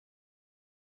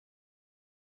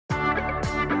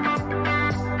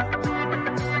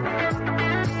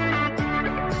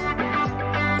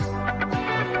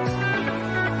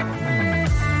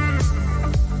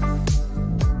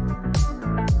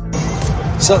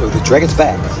So, the Dragon's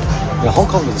Back. Now, Hong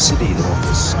Kong is a city that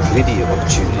offers plenty of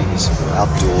opportunities for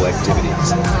outdoor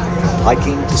activities. From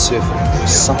hiking to surfing,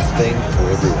 there's something for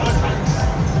everyone.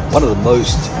 One of the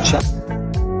most challenging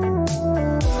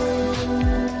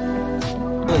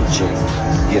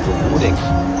yet rewarding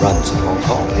runs in Hong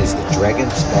Kong is the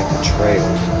Dragon's Back Trail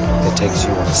that takes you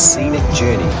on a scenic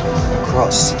journey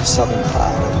across the southern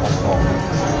part of Hong Kong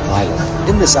Island.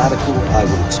 In this article, I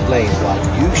will explain why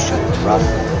you should run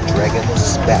the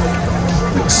Dragon's Back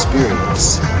and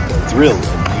experience the thrill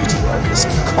and beauty of this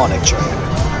iconic trail.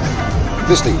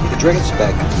 Firstly, the Dragon's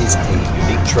Back is a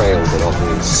unique trail that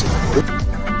offers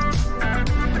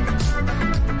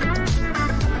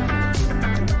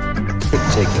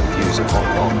breathtaking views of Hong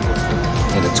Kong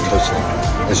and its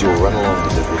coastline. As you'll run along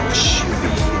the ridge, you'll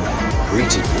be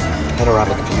greeted with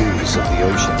panoramic views of the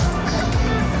ocean,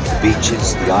 the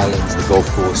beaches, the islands, the golf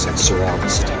course that surround the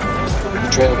city. The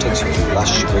trail takes you through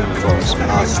lush green forests,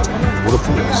 past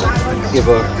waterfalls and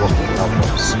ever-rocking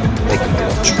outcrops, making it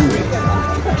a truly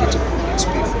unforgettable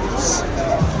experience.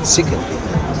 Secondly,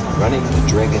 running the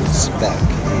Dragon's Back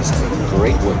is a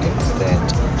great workout that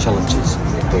challenges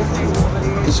both your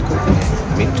physical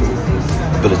and mental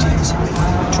abilities.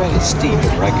 The trail is steep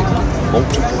and rugged with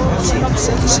multiple ascents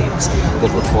and descents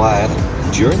that require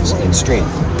endurance and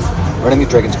strength. Running the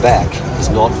Dragon's Back is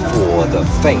not for the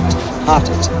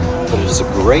faint-hearted, but it is a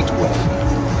great way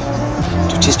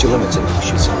to test your limits and push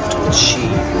yourself to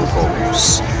achieve your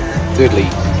goals. Thirdly,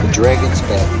 the Dragon's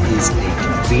Back is a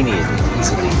convenient and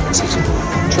easily accessible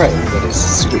trail that is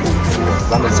suitable for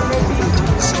runners of all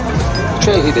abilities.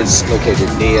 The trailhead is located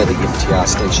near the MTR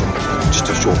station, just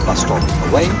a short bus stop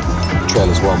away. The trail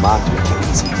is well marked and making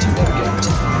it easy to navigate.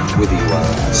 Whether you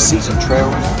are a seasoned trail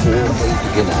or a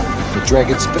beginner, the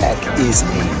Dragon's Back is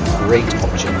a great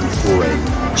option for a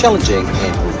challenging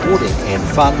and rewarding and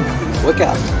fun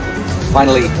workout.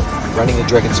 Finally, running the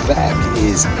Dragon's Back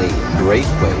is a great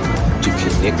way to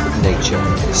connect with nature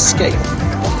and escape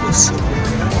the hustle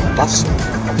and bustle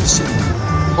of the city.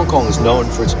 Hong Kong is known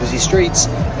for its busy streets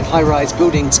and high-rise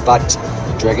buildings, but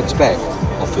the Dragon's Back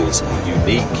offers a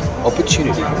unique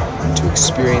opportunity to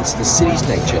experience the city's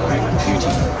nature,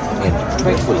 beauty, and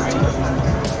tranquility.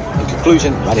 In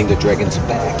conclusion, running the Dragon's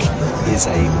Back is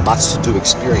a must-do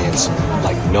experience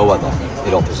like no other.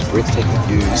 It offers breathtaking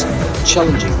views,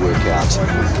 challenging workouts,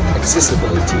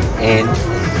 accessibility, and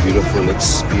a beautiful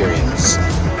experience.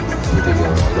 Whether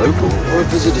you're a local or a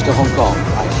visitor to Hong Kong,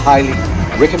 I highly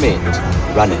recommend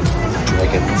running the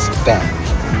Dragon's Back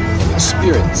and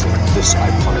experiencing this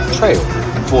iconic trail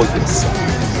for yourself.